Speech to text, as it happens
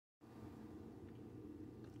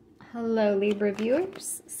Hello Libra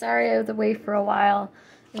viewers. Sorry I was away for a while.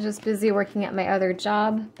 I was just busy working at my other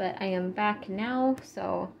job, but I am back now,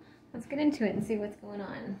 so let's get into it and see what's going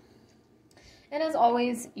on. And as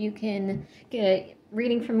always, you can get a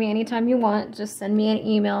reading from me anytime you want. Just send me an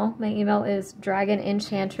email. My email is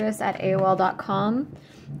dragonenchantress@aol.com,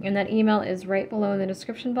 and that email is right below in the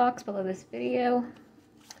description box below this video.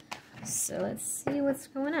 So let's see what's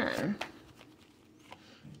going on.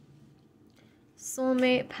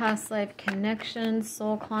 Soulmate, past life connection,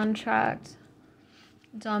 soul contract,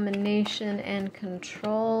 domination and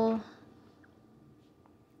control,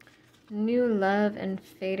 new love and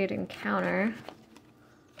fated encounter,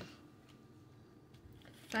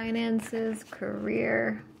 finances,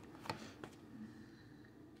 career,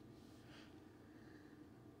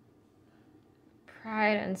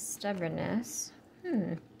 pride and stubbornness.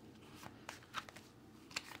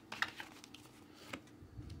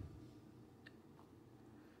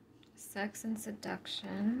 Sex and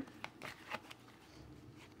seduction,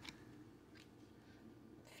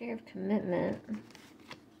 fear of commitment,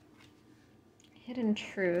 hidden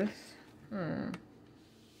truth. Put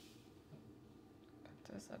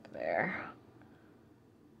this up there.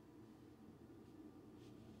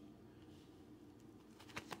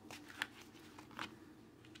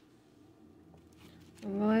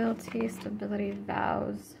 Loyalty, stability,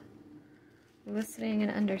 vows, listening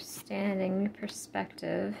and understanding, new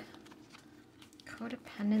perspective,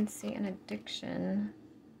 codependency and addiction,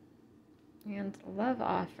 and love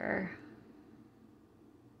offer,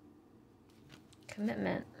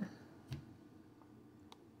 commitment.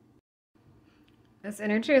 This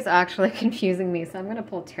energy is actually confusing me, so I'm going to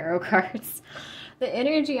pull tarot cards. The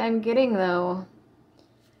energy I'm getting, though,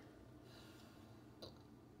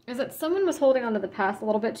 is that someone was holding on to the past a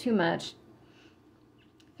little bit too much.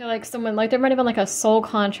 I feel like someone, like there might have been like a soul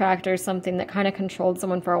contract or something that kind of controlled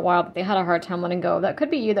someone for a while, but they had a hard time letting go. That could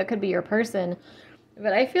be you, that could be your person.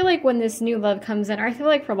 But I feel like when this new love comes in, or I feel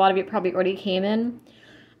like for a lot of you it probably already came in,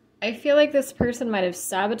 I feel like this person might have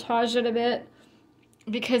sabotaged it a bit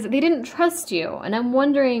because they didn't trust you. And I'm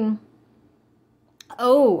wondering,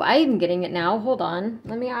 oh, I'm getting it now. Hold on.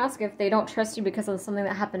 Let me ask if they don't trust you because of something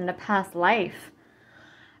that happened in a past life.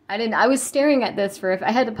 I was staring at this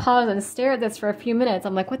I had to pause and stare at this for a few minutes.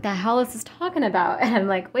 I'm like, what the hell is this talking about? And I'm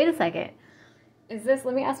like, wait a second. Is this,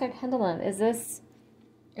 let me ask my pendulum, is this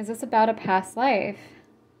about a past life?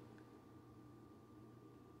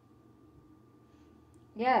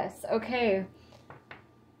 Yes, okay.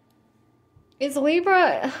 Is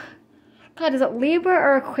Libra, God, is it Libra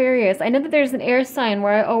or Aquarius? I know that there's an air sign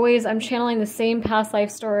where I'm channeling the same past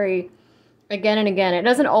life story again and again. It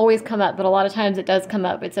doesn't always come up, but a lot of times it does come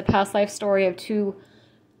up. It's a past life story of two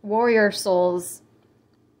warrior souls,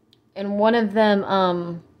 and one of them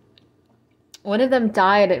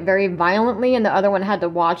died very violently, and the other one had to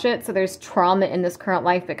watch it. So there's trauma in this current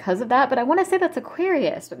life because of that. But I want to say that's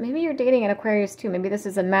Aquarius, but maybe you're dating an Aquarius too. Maybe this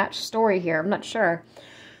is a match story here. I'm not sure.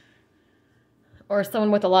 Or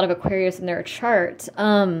someone with a lot of Aquarius in their chart.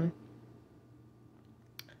 I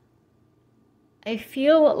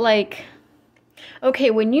feel like, okay,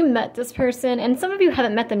 when you met this person, and some of you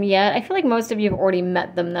haven't met them yet, I feel like most of you have already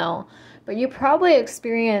met them though, but you probably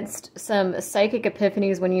experienced some psychic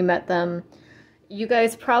epiphanies when you met them. You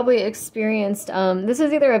guys probably experienced, this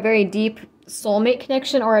is either a very deep soulmate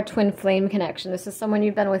connection or a twin flame connection. This is someone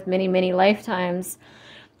you've been with many, many lifetimes,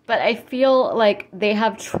 but I feel like they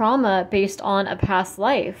have trauma based on a past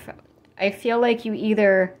life. I feel like you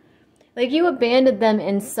either, like you abandoned them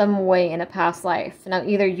in some way in a past life. Now,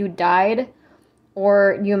 either you died,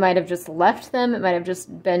 or you might have just left them. It might have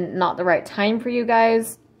just been not the right time for you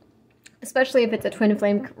guys. Especially if it's a twin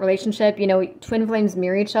flame relationship. You know, twin flames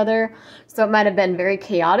mirror each other. So it might have been very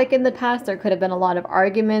chaotic in the past. There could have been a lot of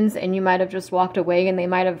arguments, and you might have just walked away, and they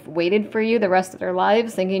might have waited for you the rest of their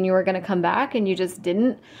lives thinking you were going to come back, and you just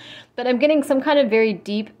didn't. But I'm getting some kind of very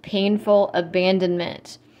deep, painful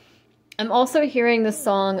abandonment. I'm also hearing this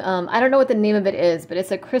song. I don't know what the name of it is, but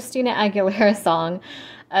it's a Christina Aguilera song.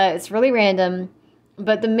 It's really random.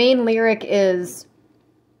 But the main lyric is,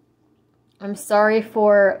 I'm sorry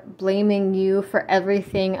for blaming you for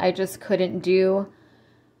everything I just couldn't do.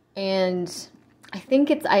 And I think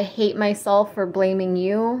it's, I hate myself for blaming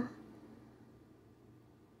you.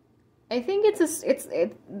 I think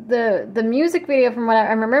the music video, from what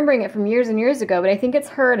I'm remembering it from years and years ago, but I think it's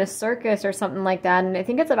her in a circus or something like that. And I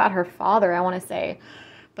think it's about her father, I want to say.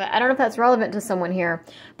 But I don't know if that's relevant to someone here.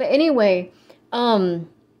 But anyway,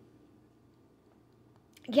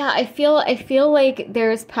 yeah, I feel like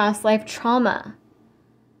there's past life trauma.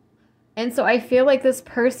 And so I feel like this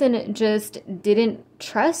person just didn't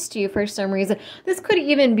trust you for some reason. This could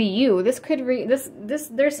even be you. This could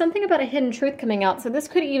there's something about a hidden truth coming out. So this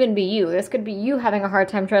could even be you. This could be you having a hard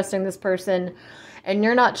time trusting this person, and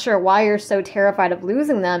you're not sure why you're so terrified of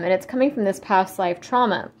losing them, and it's coming from this past life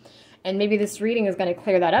trauma. And maybe this reading is going to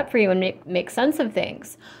clear that up for you and make sense of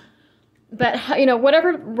things. But, you know,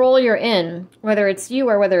 whatever role you're in, whether it's you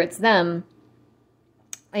or whether it's them,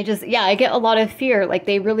 I get a lot of fear. Like,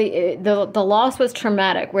 they really, the loss was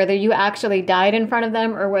traumatic, whether you actually died in front of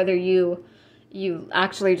them or whether you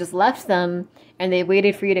actually just left them and they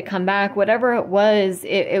waited for you to come back. Whatever it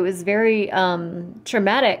was very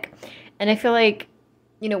traumatic. And I feel like,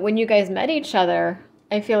 you know, when you guys met each other,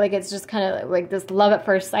 I feel like it's just kind of like this love at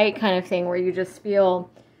first sight kind of thing where you just feel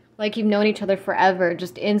like you've known each other forever,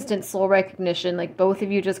 just instant soul recognition. Like, both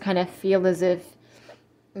of you just kind of feel as if,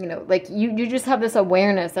 you know, like you just have this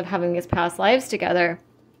awareness of having these past lives together.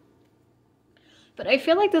 But I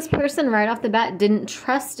feel like this person right off the bat didn't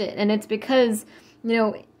trust it. And it's because, you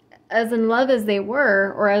know, as in love as they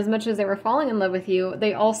were, or as much as they were falling in love with you,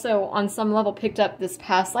 they also on some level picked up this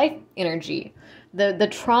past life energy. The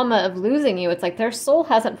trauma of losing you. It's like their soul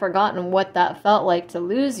hasn't forgotten what that felt like to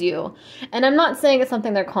lose you. And I'm not saying it's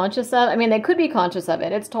something they're conscious of. I mean, they could be conscious of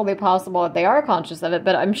it. It's totally possible that they are conscious of it,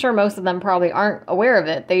 but I'm sure most of them probably aren't aware of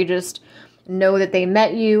it. They just know that they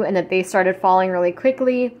met you and that they started falling really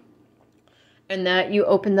quickly and that you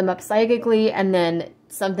opened them up psychically, and then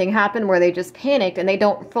something happened where they just panicked and they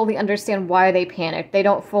don't fully understand why they panicked. They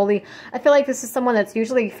don't fully, I feel like this is someone that's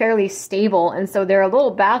usually fairly stable, and so they're a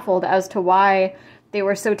little baffled as to why they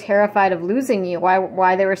were so terrified of losing you,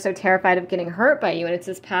 why they were so terrified of getting hurt by you, and it's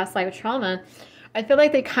this past life trauma. I feel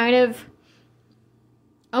like they kind of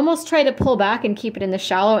almost try to pull back and keep it in the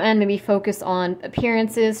shallow end, maybe focus on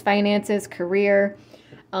appearances, finances, career.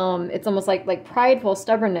 It's almost like prideful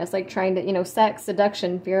stubbornness, like trying to, you know, sex,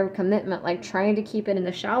 seduction, fear of commitment, like trying to keep it in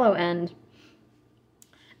the shallow end.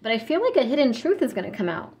 But I feel like a hidden truth is going to come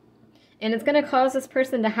out. And it's going to cause this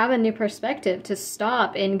person to have a new perspective, to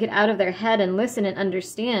stop and get out of their head and listen and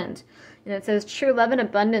understand. And it says, true love and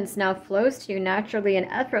abundance now flows to you naturally and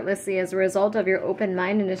effortlessly as a result of your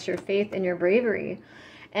open-mindedness, your faith, and your bravery.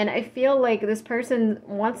 And I feel like this person,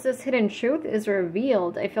 once this hidden truth is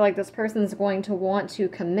revealed, I feel like this person's going to want to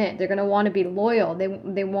commit. They're going to want to be loyal.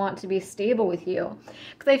 They want to be stable with you.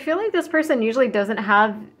 Because I feel like this person usually doesn't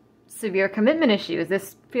have severe commitment issues.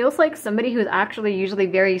 This feels like somebody who's actually usually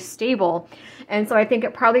very stable. And so I think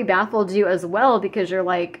it probably baffled you as well, because you're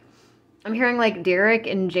like, I'm hearing like Derek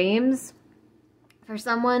and James for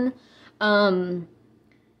someone.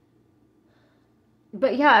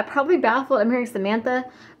 But yeah, it probably baffled, I'm hearing Samantha,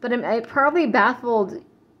 but it probably baffled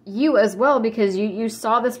you as well, because you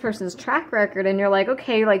saw this person's track record and you're like,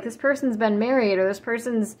 okay, like this person's been married, or this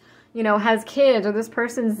person's, you know, has kids, or this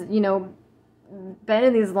person's, you know, been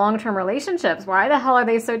in these long-term relationships. Why the hell are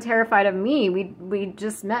they so terrified of me? We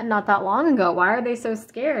just met not that long ago. Why are they so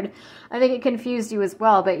scared? I think it confused you as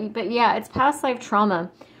well. But yeah, it's past life trauma.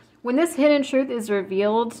 When this hidden truth is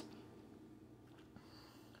revealed,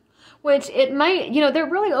 which it might, you know, they're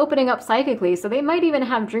really opening up psychically, so they might even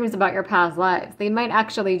have dreams about your past lives. They might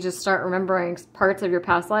actually just start remembering parts of your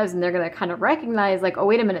past lives, and they're going to kind of recognize, like, oh,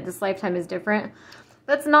 wait a minute, this lifetime is different.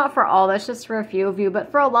 That's not for all, that's just for a few of you, but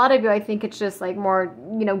for a lot of you, I think it's just, like, more,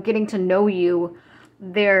 you know, getting to know you.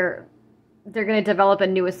 They're going to develop a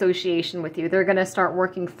new association with you. They're going to start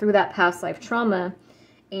working through that past life trauma,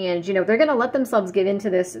 and, you know, they're going to let themselves get into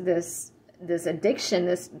this addiction,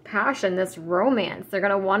 this passion, this romance. They're going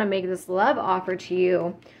to want to make this love offer to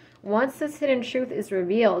you once this hidden truth is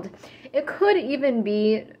revealed. It could even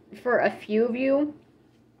be for a few of you.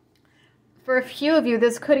 For a few of you,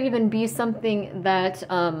 this could even be something that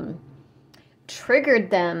triggered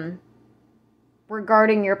them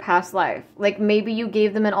regarding your past life. Like maybe you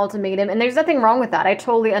gave them an ultimatum, and there's nothing wrong with that. I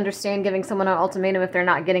totally understand giving someone an ultimatum if they're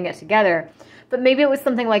not getting it together. But maybe it was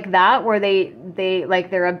something like that where they like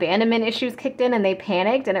their abandonment issues kicked in and they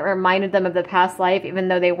panicked, and it reminded them of the past life even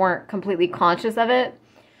though they weren't completely conscious of it.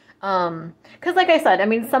 Because like I said, I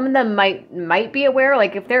mean, some of them might be aware,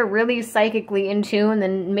 like if they're really psychically in tune,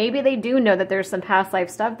 then maybe they do know that there's some past life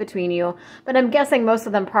stuff between you. But I'm guessing most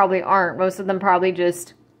of them probably aren't. Most of them probably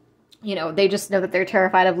just, you know, they just know that they're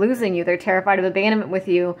terrified of losing you. They're terrified of abandonment with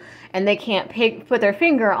you, and they can't put their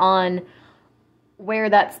finger on where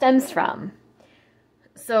that stems from.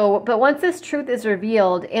 So, but once this truth is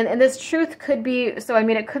revealed, and this truth could be, so I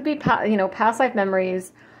mean, it could be, you know, past life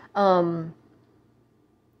memories.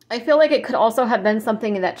 I feel like it could also have been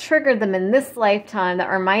something that triggered them in this lifetime that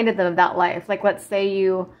reminded them of that life. Like, let's say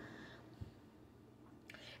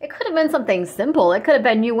it could have been something simple. It could have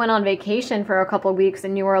been you went on vacation for a couple of weeks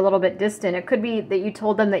and you were a little bit distant. It could be that you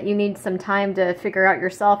told them that you need some time to figure out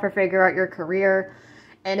yourself or figure out your career.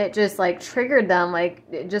 And it just like triggered them,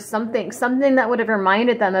 like just something that would have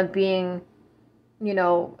reminded them of being, you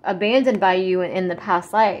know, abandoned by you in the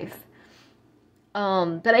past life.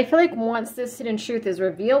 But I feel like once this hidden truth is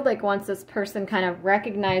revealed, like once this person kind of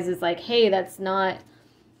recognizes like, hey, that's not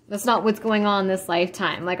what's going on this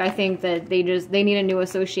lifetime. Like, I think that they need a new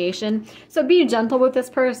association. So be gentle with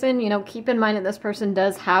this person, you know, keep in mind that this person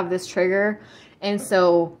does have this trigger. And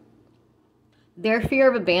so their fear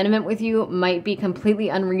of abandonment with you might be completely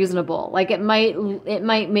unreasonable. Like it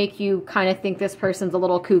might make you kind of think this person's a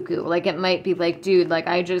little cuckoo. Like it might be like, dude, like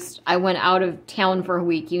I went out of town for a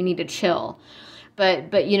week. You need to chill.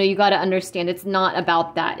 But you know, you got to understand it's not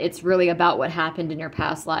about that. It's really about what happened in your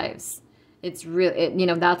past lives. It's really, you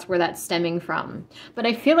know, that's where that's stemming from. But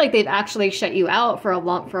I feel like they've actually shut you out for a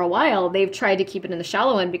while. They've tried to keep it in the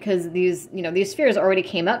shallow end because these fears already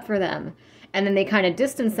came up for them. And then they kind of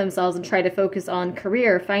distance themselves and try to focus on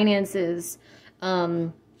career, finances,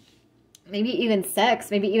 maybe even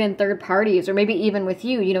sex, maybe even third parties, or maybe even with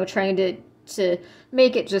you, you know, trying to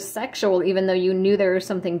make it just sexual, even though you knew there was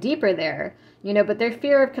something deeper there, you know. But their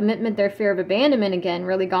fear of commitment, their fear of abandonment, again,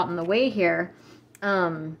 really got in the way here.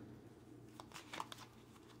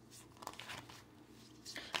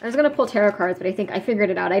 I was going to pull tarot cards, but I think I figured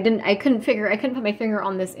it out. I couldn't put my finger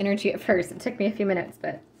on this energy at first. It took me a few minutes,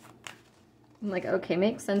 but I'm like, okay,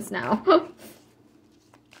 makes sense now.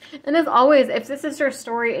 And as always, if this is your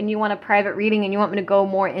story and you want a private reading and you want me to go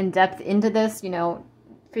more in depth into this, you know,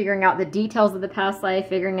 figuring out the details of the past life,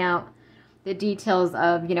 figuring out the details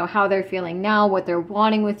of, you know, how they're feeling now, what they're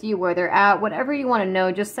wanting with you, where they're at, whatever you want to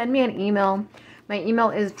know, just send me an email. My email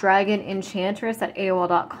is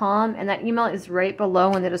dragonenchantress@aol.com, and that email is right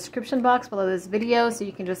below in the description box below this video, so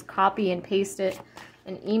you can just copy and paste it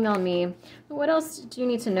and email me. But what else do you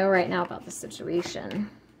need to know right now about the situation?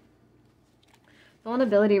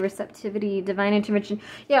 Vulnerability, receptivity, divine intervention.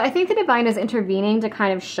 Yeah, I think the divine is intervening to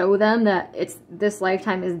kind of show them that this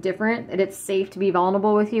lifetime is different, that it's safe to be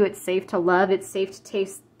vulnerable with you, it's safe to love, it's safe to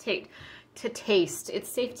taste. It's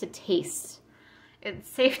safe to taste. It's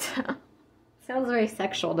safe to... Sounds very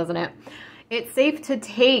sexual, doesn't it? It's safe to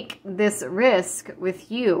take this risk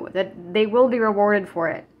with you, that they will be rewarded for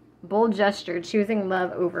it. Bold gesture, choosing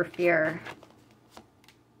love over fear.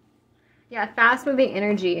 Yeah, fast-moving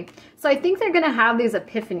energy. So I think they're going to have these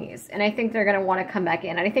epiphanies, and I think they're going to want to come back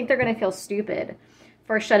in. And I think they're going to feel stupid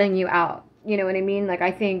for shutting you out. You know what I mean? Like,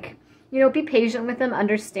 I think, you know, be patient with them.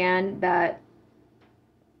 Understand that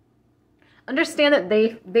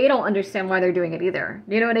they don't understand why they're doing it either.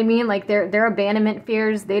 You know what I mean? Like their abandonment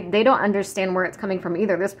fears, they don't understand where it's coming from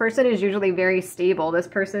either. This person is usually very stable. This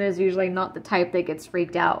person is usually not the type that gets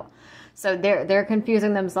freaked out. So they're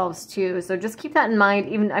confusing themselves too. So just keep that in mind.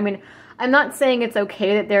 Even, I mean, I'm not saying it's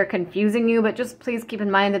okay that they're confusing you, but just please keep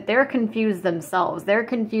in mind that they're confused themselves. They're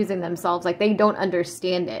confusing themselves. Like they don't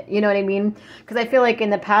understand it. You know what I mean? Because I feel like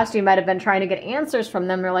in the past you might have been trying to get answers from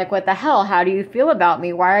them. They're like, what the hell? How do you feel about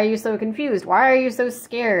me? Why are you so confused? Why are you so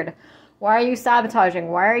scared? Why are you sabotaging?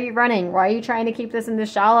 Why are you running? Why are you trying to keep this in the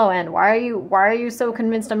shallow end? Why are you so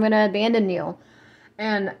convinced I'm going to abandon you?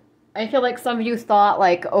 And I feel like some of you thought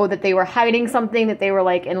like, oh, that they were hiding something, that they were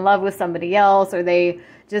like in love with somebody else, or they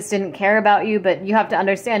just didn't care about you. But you have to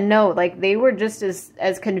understand, no, like they were just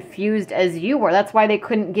as confused as you were. That's why they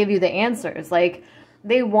couldn't give you the answers. Like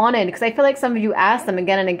they wanted, because I feel like some of you asked them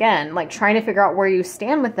again and again, like trying to figure out where you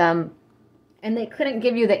stand with them, and they couldn't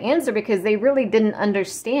give you the answer because they really didn't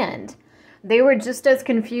understand. They were just as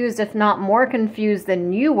confused, if not more confused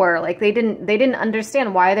than you were. Like they didn't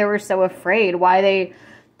understand why they were so afraid, why they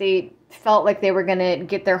felt like they were going to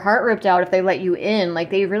get their heart ripped out if they let you in. Like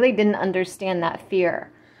they really didn't understand that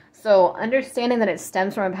fear. So understanding that it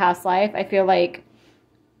stems from a past life, I feel like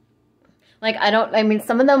I mean,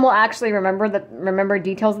 some of them will actually remember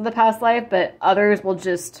details of the past life, but others will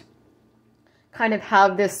just kind of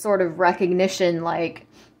have this sort of recognition, like,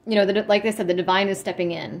 you know, like they said, the divine is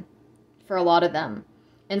stepping in for a lot of them.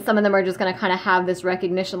 And some of them are just going to kind of have this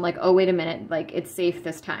recognition, like, oh, wait a minute, like, it's safe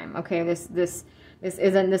this time. Okay, this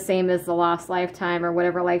isn't the same as the last lifetime or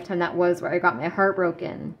whatever lifetime that was where I got my heart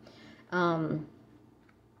broken.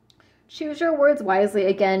 Choose your words wisely.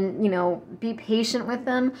 Again, you know, be patient with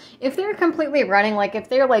them. If they're completely running, like if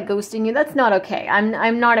they're like ghosting you, that's not okay.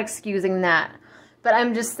 I'm not excusing that. But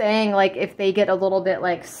I'm just saying, like, if they get a little bit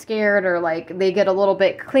like scared or like they get a little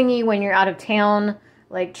bit clingy when you're out of town,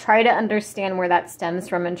 like try to understand where that stems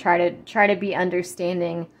from and try to be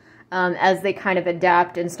understanding as they kind of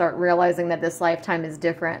adapt and start realizing that this lifetime is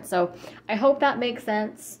different. So I hope that makes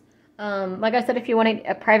sense. Like I said, if you want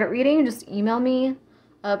a private reading, just email me.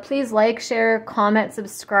 Please like, share, comment,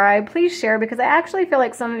 subscribe. Please share, because I actually feel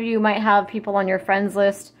like some of you might have people on your friends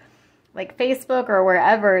list, like Facebook or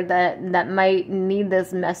wherever, that might need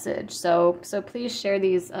this message. So please share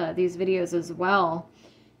these videos as well.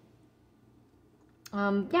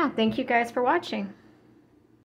 Yeah, thank you guys for watching.